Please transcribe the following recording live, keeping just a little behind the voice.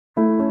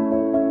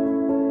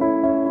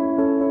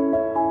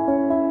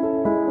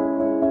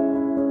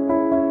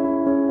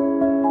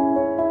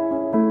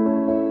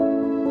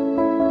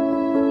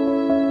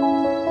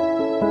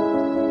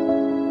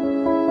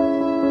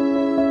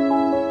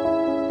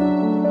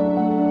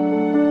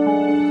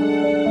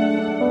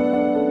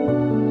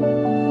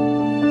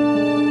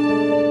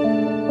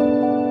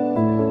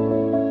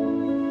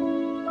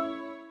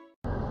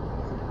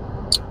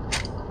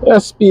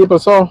Yes, people,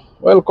 so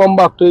welcome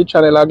back to the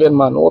channel again,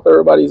 man. Hope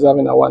everybody's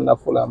having a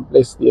wonderful and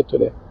blessed day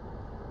today.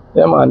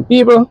 Yeah, man,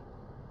 people,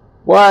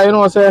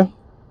 why, say,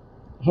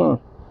 we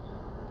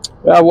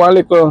have one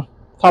little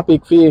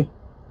topic for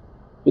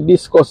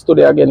discuss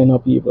today again,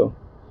 people.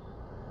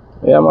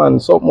 Yeah, man,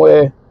 something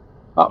where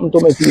happened to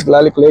me, people, a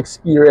little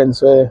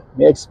experience where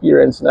me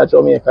experience in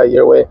Jamaica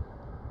here, where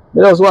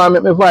me just want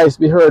to make my voice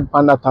be heard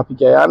on that topic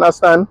here, you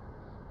understand?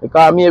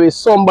 Because maybe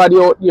somebody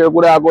out there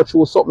would have go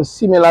through something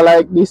similar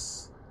like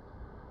this.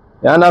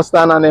 You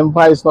understand? And them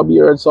voice not be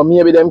heard. So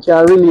maybe them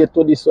can relate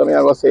to this one.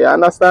 I go say, you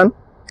understand?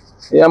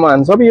 Yeah,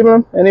 man. So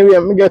people, anyway,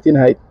 me getting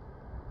height.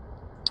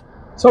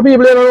 So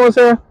people,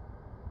 say, I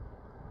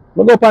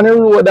go up on the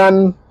road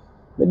and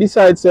I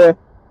decide, say, I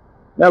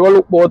go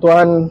look about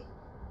one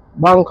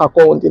bank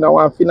account in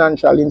one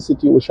financial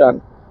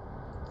institution.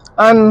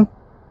 And,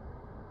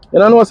 say,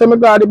 I go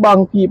to the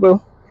bank,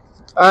 people.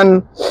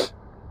 And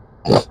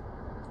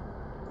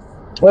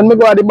when I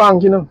go to the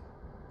bank,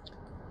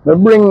 I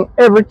bring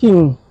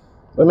everything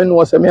when I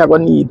know, say, I go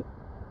need.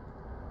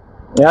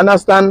 You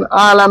understand?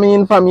 All of my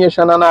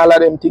information and all of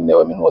them things that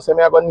I know, say,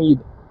 I go need.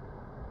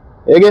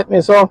 You get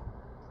me? So,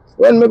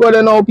 when me go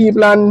there now,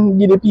 people and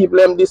give the people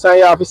them this and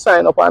you have to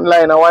sign up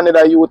online, and one of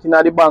the youth in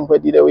the bank who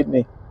did it with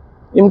me.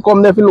 Him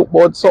come there to look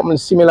about something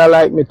similar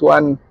like me too,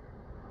 and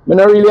I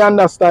don't really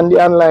understand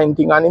the online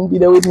thing, and him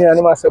did it with me, and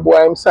he must say,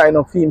 boy, I'm sign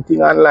up for him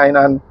thing online,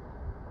 and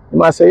he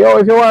must say, yo,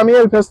 if you want me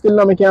help you still,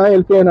 I can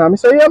help you now. I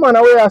say, yeah, man,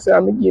 away I say,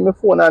 and I give me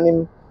phone and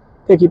him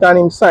take it and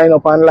him sign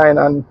up online,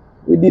 and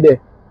we did it.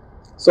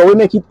 So we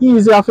make it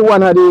easier for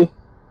one of the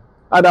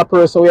other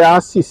person we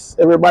assist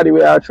everybody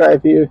we are try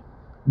to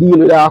deal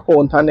with the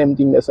account and them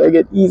things. So it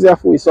get easier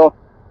for you. So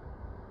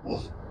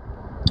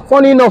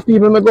funny enough,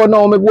 people, me go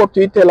up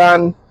to the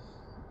teller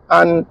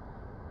and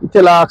the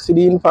teller ask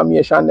the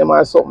information them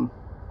or something.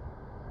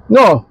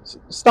 No,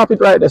 stop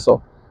it right there.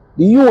 So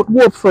the youth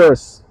go up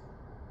first.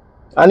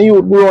 And the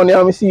youth go on there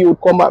and I see youth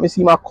come back, I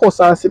see my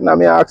cousin sitting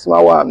and I ask him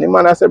what. The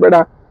man I say,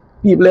 brother,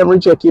 people them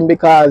reject him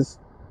because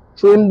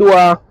through him do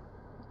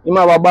him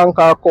have a bank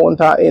account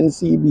at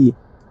NCB,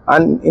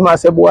 and he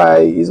must say,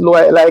 boy, he's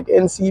like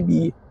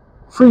NCB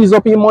freeze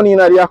up his money in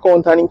the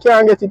account and he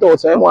can't get it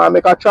out. So he want to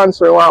make a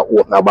transfer, he want to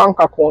open a bank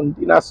account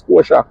in a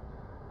Scotia,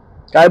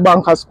 a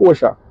bank of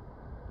Scotia,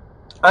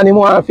 and he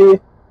want to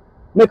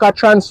make a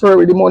transfer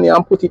with the money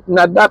and put it in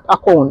that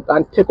account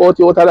and take out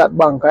of that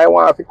bank. I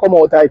want to come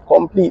out of it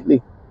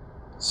completely.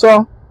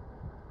 So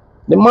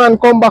the man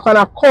come back and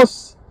a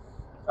cuss,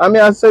 and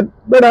I said,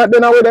 brother,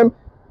 then I with them.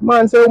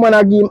 Man say, woman,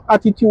 I give him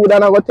attitude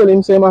and I go tell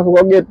him, say, I have to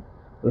go get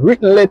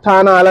written letter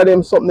and all of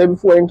them something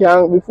before him can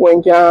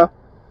open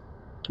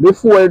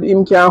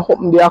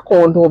the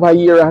account over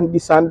here and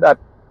this and that.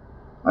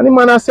 And the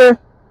man I say,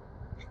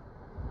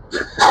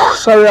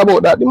 sorry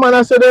about that. The man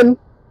I say then,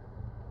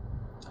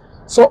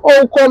 so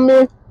how come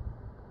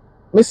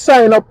me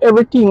sign up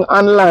everything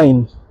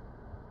online?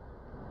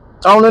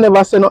 I don't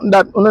never say nothing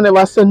that, I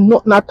never say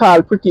nothing at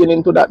all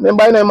pertaining to that.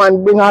 Remember, the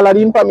man bring all of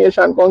the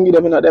information, come give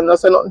them, them not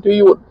say nothing to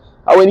you.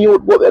 And when you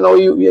go there now,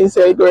 you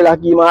say girl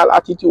like give him all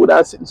attitude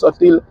and sitting so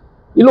still.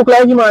 You look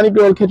like him and the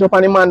girl catch up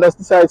and the man just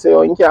decide say,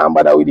 oh, he can't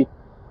bother with it.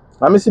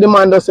 And I see the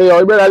man just say,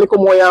 oh, brother, look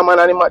more yeah, man,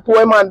 and the man,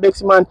 two man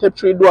begs him and take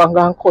 3 door and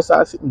go and cuss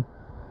and sitting.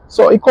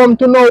 So it come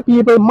to know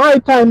people, my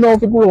time now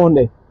to go on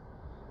there.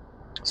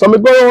 So I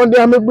go on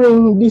there and I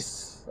bring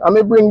this, and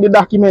I bring the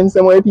documents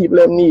and what people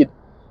them need.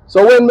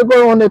 So when I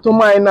go on there, to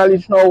my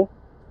knowledge now,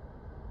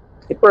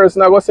 the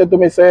person I go say to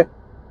me, say,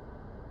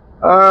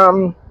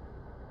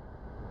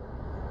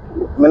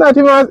 me not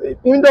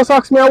even just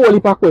ask me a whole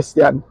heap of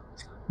question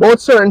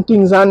about certain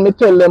things and me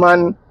tell them,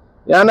 and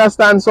you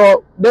understand.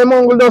 So them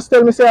uncle just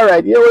tell me, say,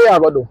 alright, here we are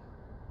going to do.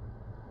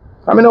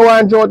 I don't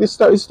want to draw this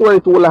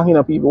story too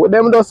long, people.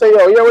 Them just say,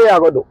 yo, here we are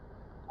going to do.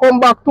 Come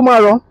back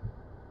tomorrow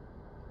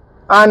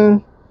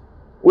and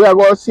we are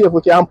going to see if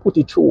we can put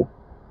it through.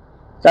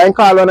 So I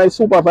call on the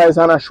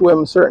supervisor and I show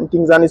him certain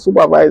things, and the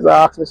supervisor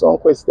asks me some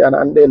question,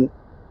 and then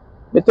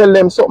me tell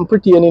them something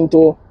pertaining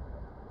to,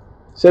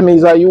 say me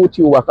is a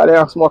YouTuber, because they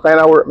ask me what kind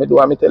of work me do,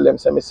 and I tell them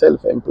say me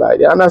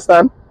self-employed. You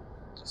understand?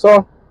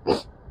 So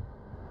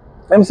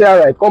them say,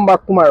 alright, come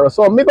back tomorrow.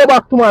 So me go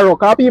back tomorrow,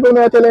 because people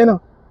may tell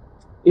you,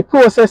 the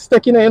process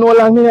taking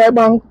long in a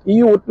bank,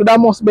 you that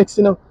must be,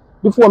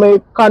 before me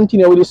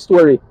continue with the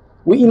story.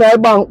 We in a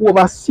bank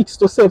over 6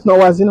 to 7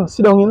 hours,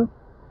 sit down,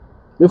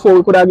 before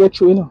we could have get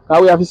through,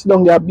 because we have to sit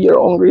down there beer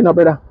hungry,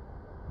 brother.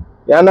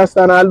 You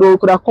understand? Although we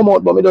could have come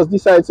out, but me just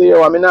decide say,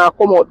 yo, I mean, not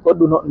come out, go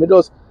do nothing. Me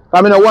just,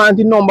 because I don't want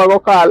the number to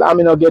call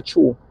and I not get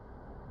through.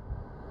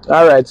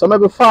 Alright, so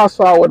maybe fast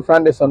forward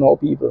from this now,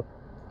 people.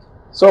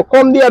 So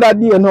come the other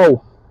day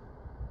now.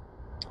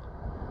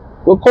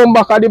 We come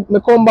back at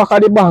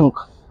the bank.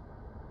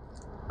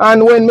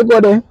 And when me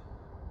go there,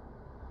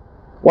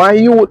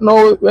 one youth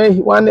now,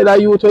 one other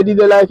youth who did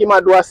like him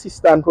do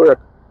assistant work.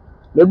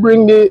 Me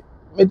bring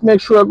me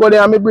make sure I go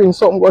there and me bring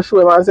something go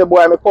show him and say,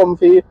 boy, me come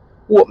for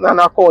open an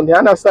account. You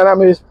understand? And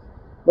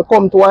me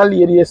come to one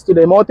lady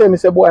yesterday. I tell me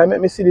say, boy,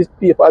 make me see these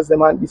papers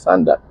them and this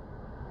and that.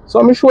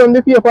 So me show him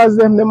the papers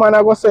them, the man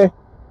I go say,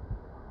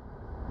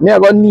 me I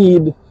go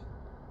need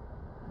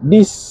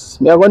this,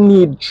 me I go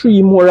need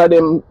 3 more of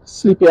them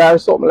slip here or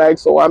something like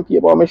so on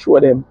paper, me show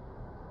them.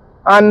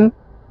 And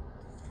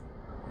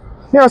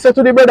me I say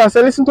to the brother,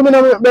 say listen to me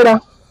now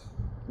brother.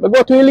 I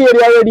go to the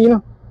lady already, you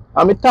know.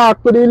 And me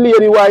talk to the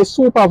lady who I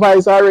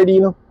supervise already,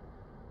 you know.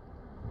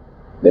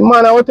 The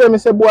man I will tell me,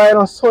 say, boy, you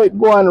know, so it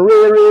go and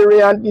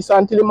ray, and this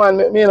until the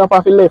man me enough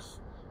have left.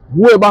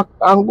 Way back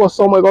and go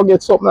somewhere, go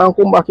get something and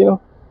come back, you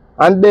know.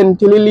 And then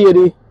till the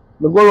lady,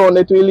 me go around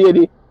there to the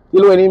lady,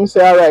 till when him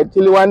say, alright,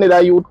 till one day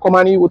that youth come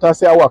and youth and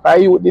say, I work. I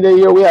youth did a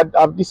year we had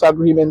have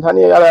disagreement, and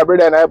the other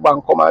brother and I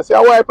bank come and say,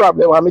 why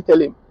problem? And me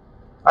tell him.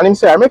 And him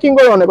say, I make him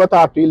go around there go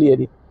talk to the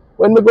lady.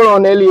 When me go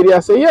around the lady, I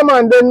say, yeah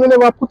man, then me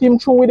never put him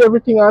through with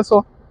everything and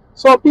so.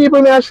 So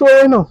people may show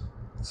you know,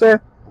 say,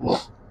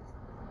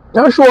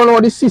 I'm sure now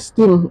the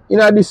system in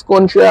this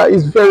country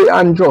is very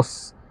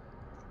unjust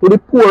to the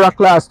poorer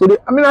class, to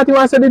the I mean not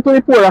even say it to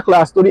the poorer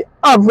class, to the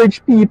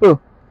average people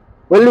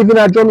who live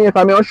in Jamaica.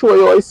 I'll show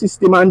you how the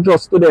system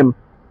unjust to them.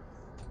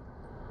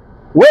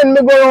 When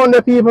me go around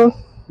the people,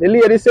 the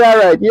lady say,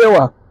 alright, here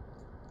what?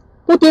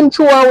 Put him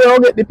through and we'll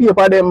get the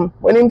paper them.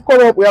 When him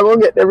come up, we are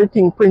gonna get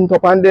everything print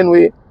up and then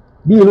we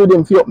deal with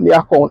him for up the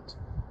account.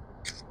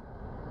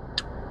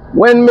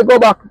 When me go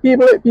back,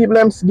 people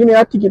them give me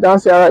a ticket and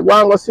say, alright,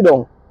 go and go sit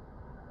down.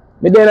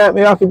 Me then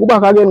me have to go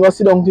back again, go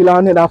sit down till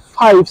another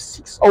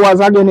 5-6 hours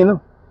again, you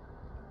know.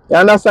 You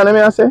understand what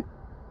I say?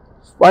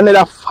 For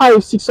another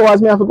 5-6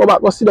 hours, me have to go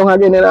back, go sit down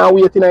again and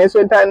wait. And so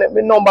when time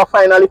my number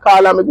finally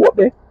call and me go up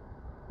there,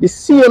 the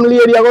same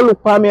lady I go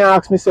look for me and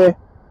ask me, say,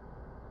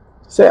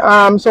 so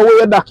where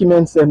your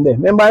documents them there?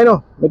 Remember, you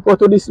know, me go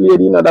to this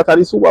lady, you know, that are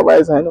the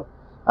supervisor, you know.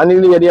 And the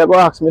lady I go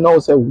ask me now,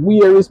 say,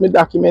 where is my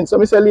documents? So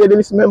me say, lady,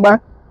 listen, remember,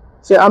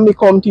 say, I me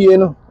come to you, you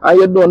know, and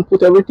you don't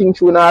put everything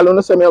through now, you know,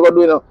 say me I go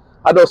do, you know.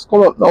 I just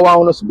come up now and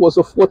I'm not supposed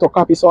to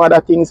photocopy some other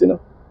things, you know.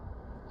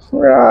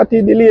 Right,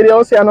 the lady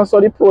will say I know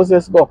so the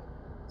process go.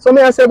 So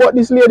me I say, but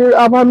this lady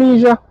have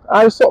amnesia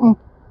or something.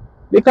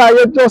 Because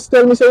you just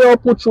tell me say you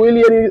put through a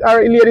lady,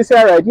 or a lady say,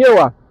 alright, you know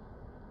what?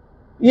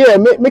 Yeah,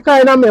 me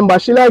kind of remember,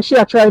 she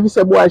a try to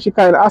say, boy, she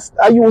kind of,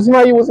 I use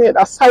it,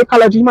 a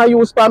psychology I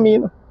use for me, you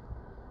know.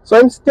 So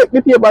him take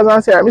the papers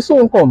and say, me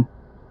soon come.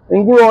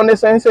 And go on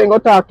this and say, go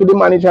talk to the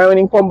manager, and when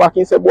he come back,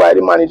 he say, boy,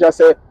 the manager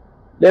say,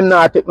 them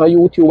not take no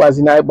YouTubers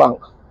in our bank.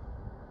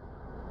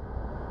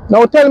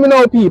 Now tell me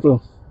now,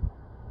 people,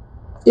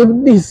 if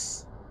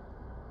this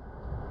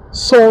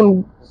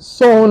sound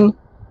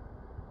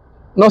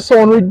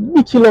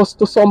ridiculous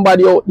to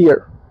somebody out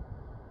there,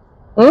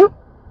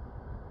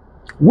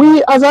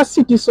 we as a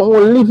citizen who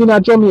live in a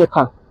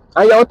Jamaica,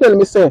 and you tell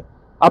me say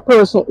a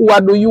person who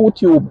do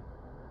YouTube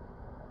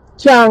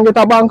can get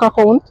a bank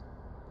account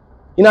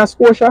in a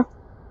Scotia?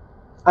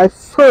 I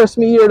first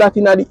me hear that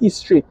in the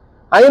history.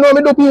 And you know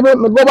me do people,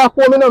 me go back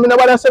home, you know, me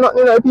nobody say nothing,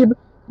 you know, people.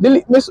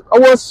 I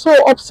was so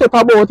upset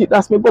about it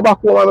that me go back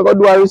home and me go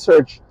do a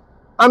research.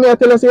 And me I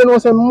tell you, say, you know,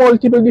 say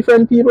multiple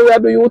different people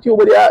that do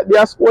YouTube, they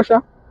are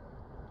Scotia.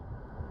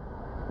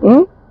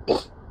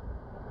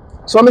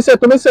 So me say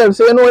to myself,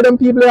 say, you know what them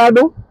people I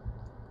do?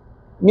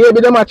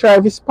 Maybe them a try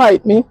to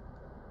spite me,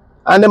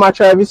 and them a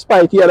try to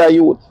spite the other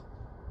youth.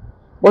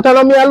 But I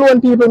know me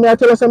alone people, me I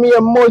tell you, say, me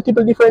have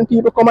multiple different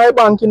people come my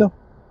bank, you know.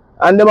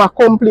 And them a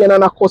complain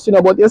and a cuss, you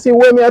know. But you see,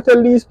 when me I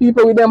tell these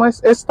people with them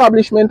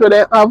establishment where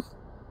they have,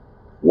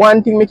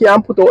 one thing me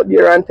can put out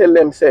there and tell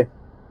them, say,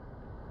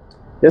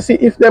 you see,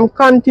 if them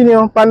continue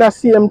on the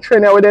same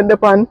trend with them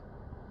depend,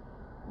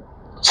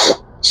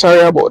 sorry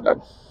about that.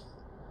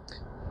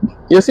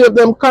 You see, if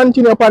them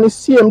continue upon the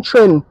same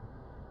trend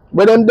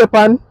with them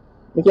depend,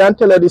 me can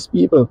tell you these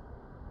people,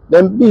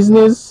 them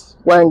business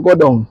won't go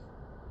down.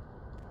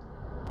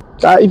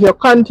 If you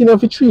continue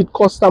to treat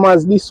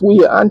customers this way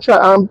and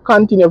try and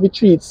continue to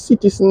treat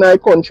citizens in the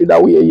country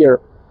that way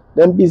here,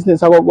 then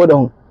business will go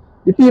down.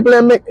 The people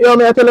that make, you know,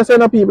 me I tell you, say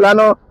no people, I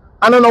know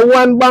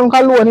one bank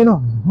alone, you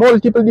know,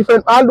 multiple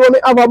different, although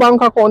me have a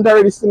bank account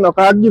already, still, you know,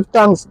 I give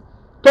thanks,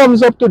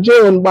 thumbs up to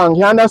JN Bank,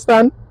 you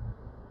understand?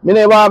 Me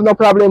never have no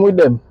problem with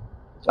them.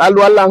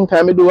 Although a long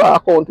time I do an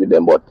account with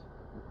them, but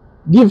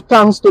give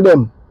thanks to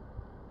them.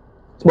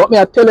 But me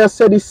I tell you,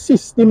 say the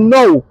system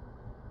now,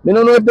 I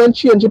don't know if they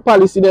change the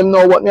policy them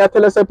now, but me I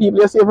tell you, say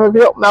people, you see, if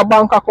you open a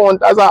bank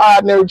account as an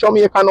ordinary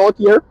Jamaican out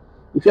here,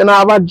 if you don't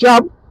have a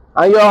job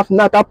and you have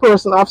not a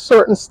person of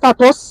certain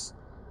status,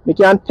 me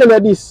can tell you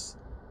this,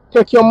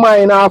 take your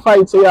mind off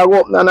it so you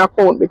open an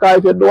account, because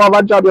if you don't have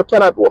a job, you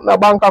cannot open a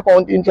bank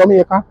account in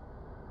Jamaica.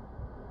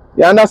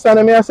 You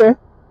understand what I say?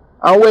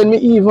 And when me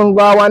even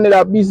go to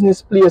another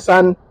business place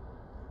and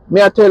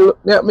me I tell,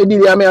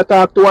 me I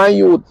talk to one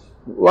youth,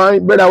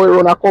 one brother will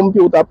run a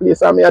computer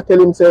place, and me I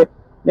tell him, say,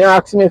 they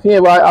ask me if he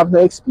ever have no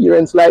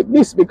experience like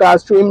this,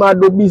 because through him I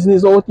do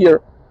business out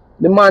here.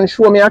 The man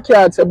show me a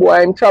card, say, boy,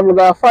 I'm travel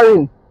to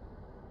foreign.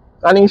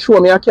 And he show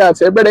me a card,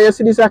 say, brother, you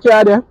see this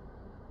card there?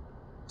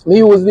 Me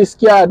use this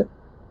card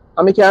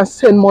and me can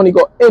send money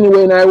go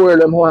anywhere in the world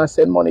them want to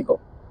send money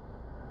go.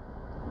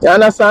 You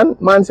understand?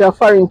 Man say a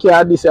foreign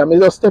card this year. Me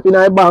just step in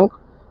a bank,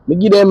 me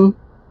give them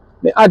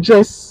the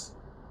address,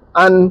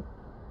 and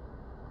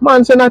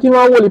man say not even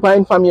a whole heap of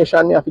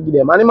information me have to give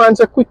them. And the man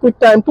say quick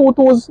time, 2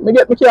 twos, me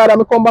get my card and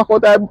me come back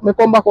out of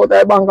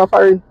the bank of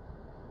foreign.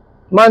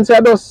 Man say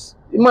the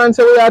man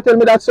say, well, tell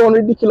me that sound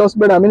ridiculous,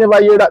 brother. Me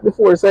never hear that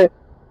before. Say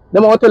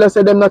them out tell us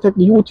say them not take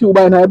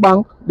YouTuber in a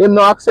bank, them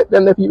not accept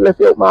them the people left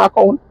out my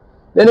account.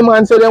 Then the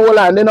man say them hold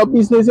on, then a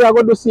business here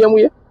go do the same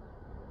way.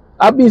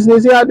 A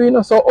business here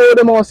doing so all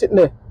them all sitting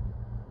there.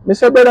 Me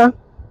say, brother,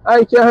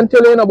 I can't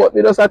tell you no, but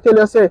me just I tell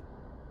you say,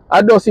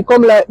 I just it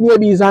come like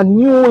maybe it's a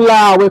new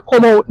law will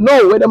come out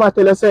now where them I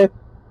tell you say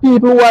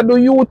people who are do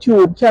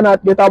YouTube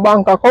cannot get a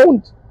bank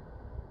account.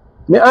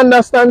 Me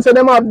understand say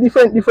them have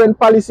different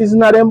policies in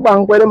them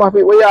bank where them have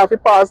where you have to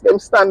pass them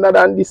standard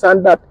and this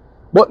and that.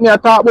 But me I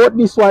talk about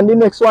this one, the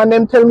next one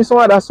them tell me some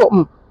other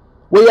something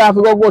where you have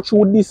to go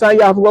through this and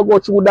you have to go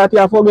through that, you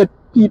have to get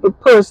people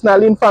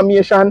personal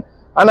information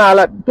and all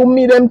that. To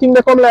me them things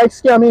they come like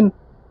scamming.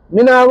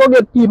 Me now go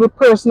get people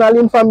personal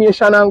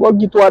information and go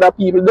give to other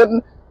people.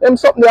 Them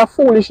something they are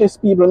foolishness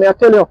people, me I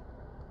tell you.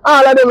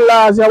 All of them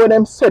laws here when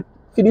them set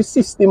for the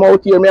system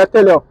out here, me I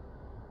tell you,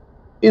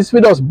 is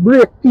for just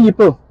break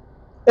people,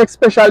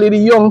 especially the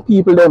young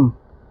people them.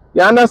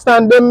 You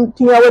understand them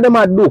things what them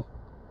a do.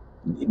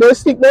 They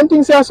stick them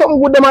things say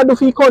something good them a do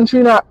for the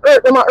country now.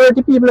 Hurt them a hurt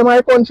the people in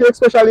my country,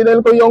 especially the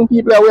little young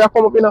people that we are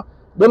come up in.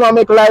 Them a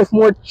make life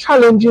more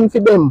challenging for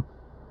them.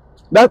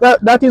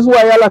 That is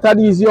why a lot of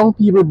these young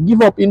people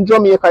give up in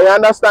Jamaica. You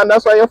understand?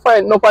 That's why you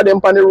find enough of them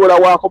on the road that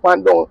walk up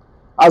and down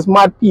as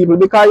mad people.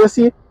 Because you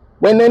see,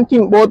 when them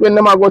think about when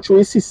them go through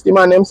the system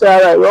and them say,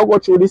 alright, we'll go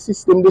through the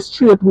system the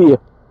straight way.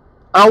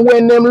 And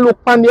when them look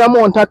on the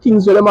amount of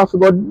things that them have to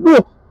go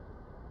do,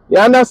 you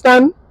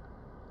understand?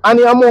 And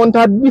the amount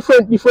of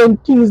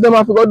different things them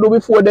have to go do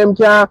before them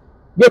can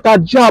get a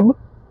job,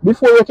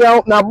 before you can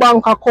open a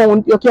bank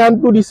account, you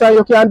can do this and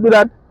you can do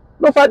that.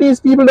 Enough of these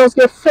people just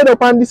get fed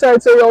up and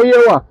decide say, yo,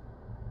 you what?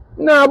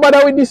 Nah,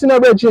 bother with this in a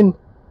virgin.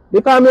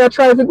 Because me I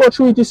try to go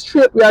through it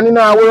straight way and it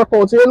not work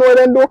out. So you know what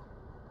them do?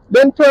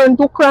 Then turn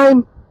to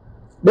crime.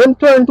 Then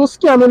turn to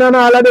scamming and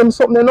all of them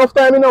something. Enough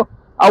time, you know.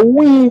 And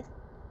we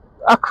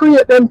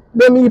create them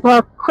heap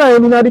of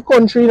crime in the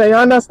country, you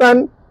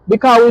understand?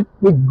 Because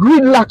we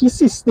gridlock the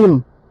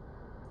system.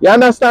 You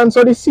understand?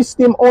 So the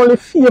system only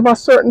favor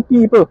certain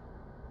people.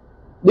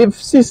 The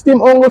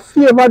system only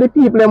favor the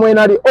people them in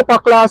the upper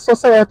class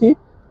society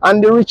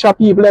and the richer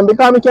people them.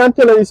 Because we can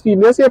tell you these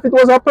people, you see if it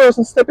was a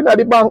person stepping at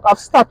the bank of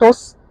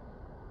status,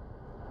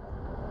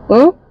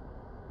 and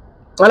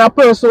a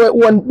person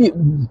who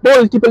own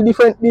multiple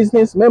different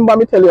business, remember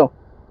me tell you,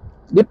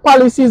 the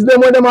policies them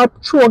when them are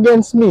true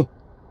against me,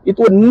 it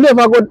would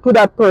never go to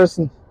that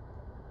person.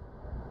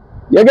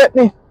 You get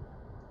me?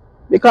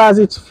 Because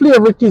it's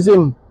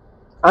favoritism.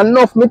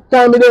 Enough me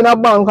time in a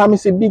bank and me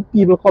see big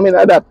people coming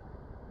at that.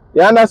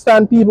 You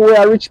understand? People who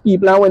are rich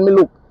people, and when me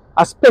look,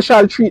 a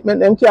special treatment,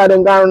 them carry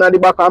them down at the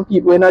back, and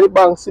people in the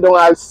bank sit down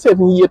all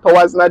 7-8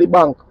 hours in the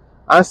bank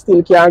and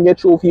still can't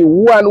get through for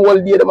one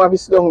whole day them have to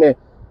sit down there.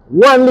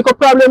 One little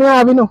problem you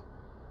have, you know.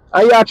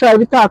 And you try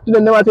to talk to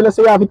them, they tell you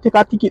say you have to take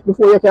a ticket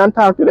before you can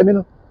talk to them, you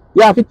know.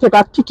 You have to take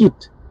a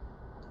ticket.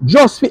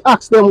 Just to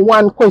ask them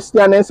one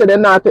question and say they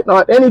not take no.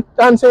 Any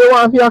answer you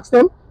want to ask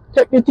them,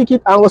 take the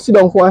ticket and go sit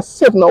down for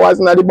 7 hours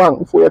in the bank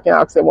before you can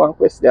ask them one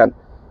question.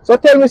 So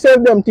tell me, say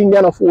them think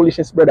they're not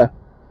foolishness, brother.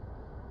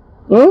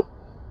 To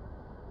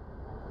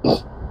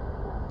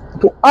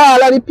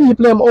all of the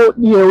people them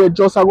out there who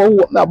just go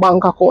open a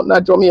bank account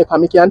in Jamaica,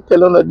 I can tell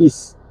you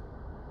this.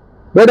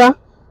 Brother,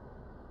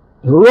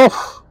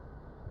 rough,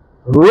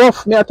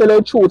 me I tell you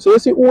the truth. So you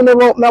see who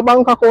never open a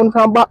bank account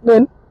from back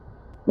then,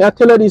 me I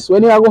tell you this,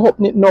 when you go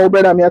open it now,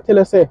 brother, me I tell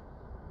you say,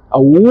 a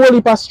whole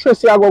heap of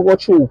stress you go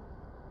through.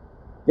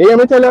 You hear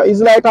me tell you,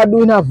 it's like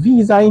doing a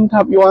visa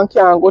interview and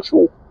can't go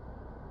through.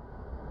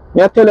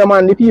 Me I tell you,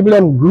 man, the people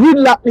them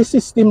gridlock the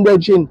system,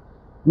 brethren.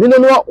 Me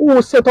don't know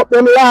who set up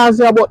them laws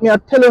here, but me I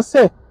tell you,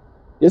 say,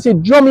 you see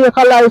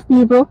Jamaica life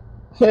people,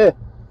 me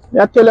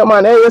I tell you,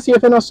 man, hey, you see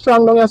if you're not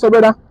strong down here, so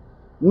brother,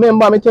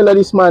 remember me tell you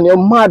this, man, you're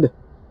mad.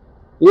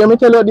 You hear me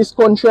tell you, this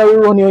country we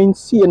run, you're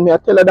insane, me I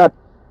tell you that.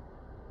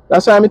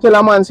 That's why me tell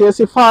you, man, say, you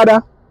see,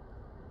 father,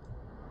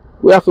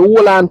 we have to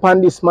hold on upon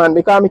this, man,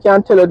 because me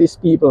can't tell you this,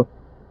 people.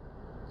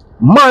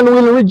 Man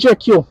will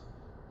reject you.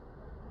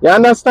 You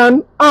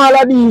understand?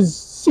 All of these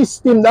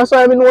systems, that's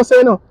why I know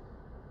say, no.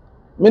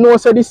 Me know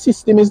say this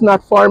system is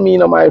not for me,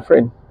 no, my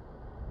friend.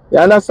 You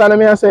understand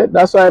me? I say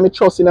that's why I'm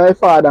trusting my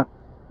father.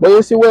 But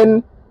you see,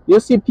 when you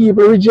see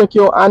people reject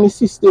you and the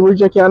system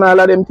reject you and all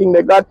of them things,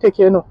 they God take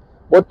you, know.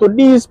 But to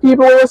these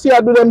people, when you see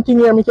I do them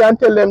things here, me can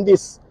tell them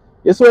this.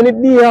 You see, when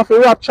it day of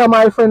rapture,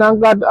 my friend,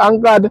 and God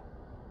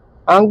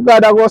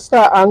I go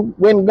start, and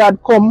when God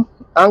come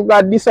and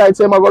God decides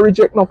him I go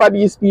reject enough of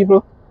these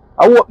people,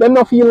 I hope them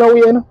not feel no way,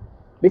 you know?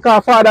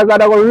 Because Father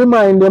God I go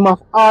remind them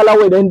of all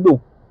the way they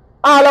do.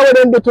 All the way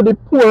they do to the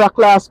poorer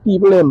class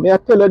people them. May I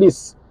tell you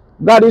this,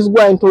 God is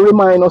going to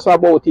remind us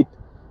about it.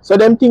 So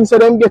them things so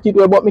them get it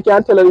way, but me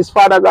can tell you this,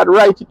 Father God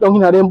write it down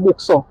in them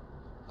books. So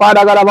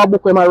Father God have a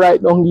book where I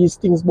write down these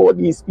things about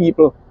these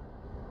people.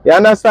 You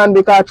understand?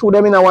 Because through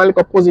them in a one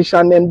little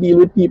position, them deal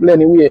with people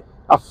anyway.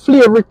 A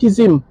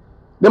favoritism.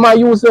 Them I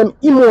use them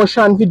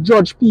emotion to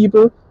judge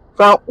people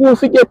from who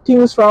forget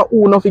things, from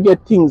who not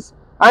forget things.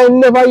 I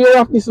never hear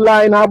of this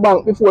line in a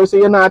bank before say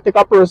you not take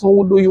a person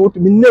who do you.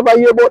 Me never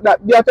hear about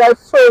that. That I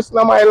first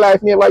in my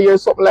life never hear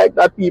something like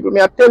that, people.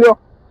 Me I tell you,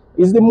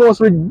 it's the most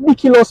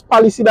ridiculous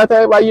policy that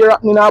I ever hear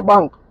happening in a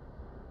bank.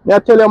 Me I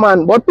tell you,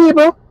 man. But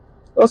people,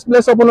 just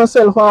bless up on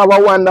yourself and have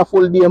a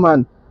wonderful day,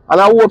 man.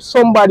 And I hope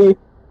somebody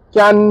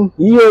can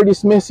hear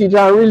this message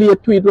and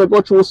relate to it. We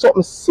go through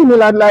something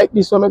similar like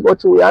this when we go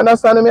through. You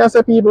understand me, I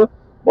say, people?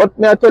 But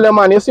me I tell you,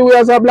 man, you see we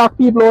as a black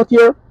people out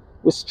here,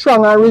 we're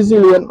strong and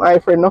resilient, my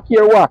friend. No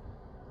care what.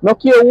 No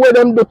care what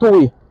them do to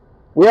we.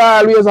 We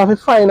always have to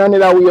find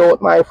another way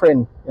out, my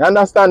friend. You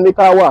understand?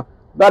 Because what?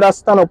 God has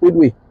stand up with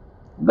we.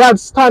 God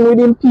stand with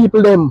him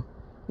people them.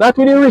 Not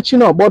with the rich, you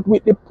know, but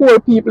with the poor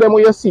people them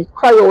where you see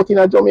cry out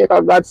in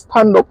Jamaica. God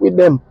stand up with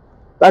them.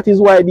 That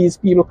is why these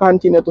people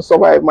continue to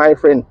survive, my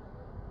friend.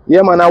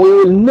 Yeah, man, and we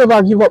will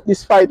never give up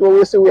this fight when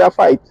we say we are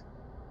fight.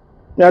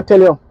 I tell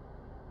you.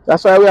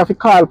 That's why we have to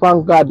call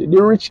upon God.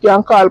 The rich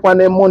can call upon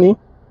their money.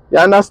 You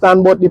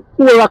understand? But the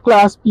poorer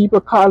class people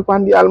call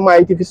upon the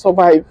Almighty to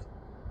survive.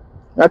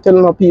 I tell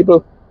you,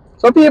 people.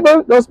 So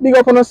people, just big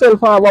up on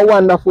yourself and have a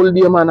wonderful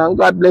day, man. And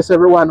God bless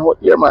everyone out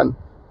here, man.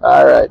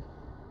 Alright.